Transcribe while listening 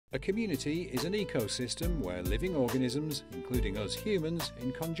A community is an ecosystem where living organisms, including us humans,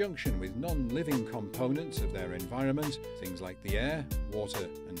 in conjunction with non-living components of their environment, things like the air, water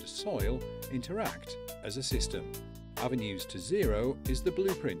and soil, interact as a system. Avenues to Zero is the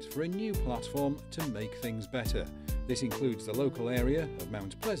blueprint for a new platform to make things better. This includes the local area of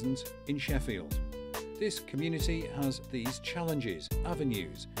Mount Pleasant in Sheffield. This community has these challenges,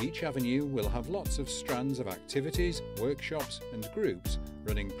 avenues. Each avenue will have lots of strands of activities, workshops and groups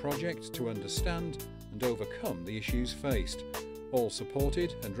running projects to understand and overcome the issues faced, all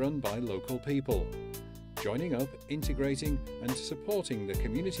supported and run by local people. Joining up, integrating and supporting the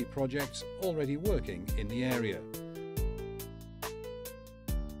community projects already working in the area.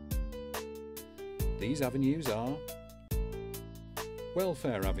 These avenues are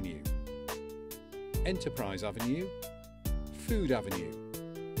Welfare Avenue, Enterprise Avenue, Food Avenue,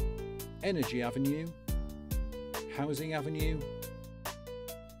 Energy Avenue, Housing Avenue,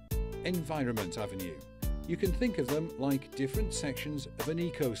 Environment Avenue. You can think of them like different sections of an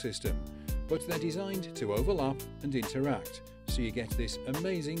ecosystem, but they're designed to overlap and interact, so you get this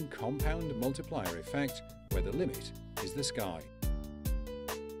amazing compound multiplier effect where the limit is the sky.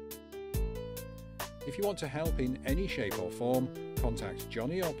 If you want to help in any shape or form, contact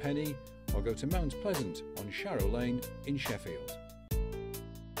Johnny or Penny or go to Mount Pleasant on Sharrow Lane in Sheffield.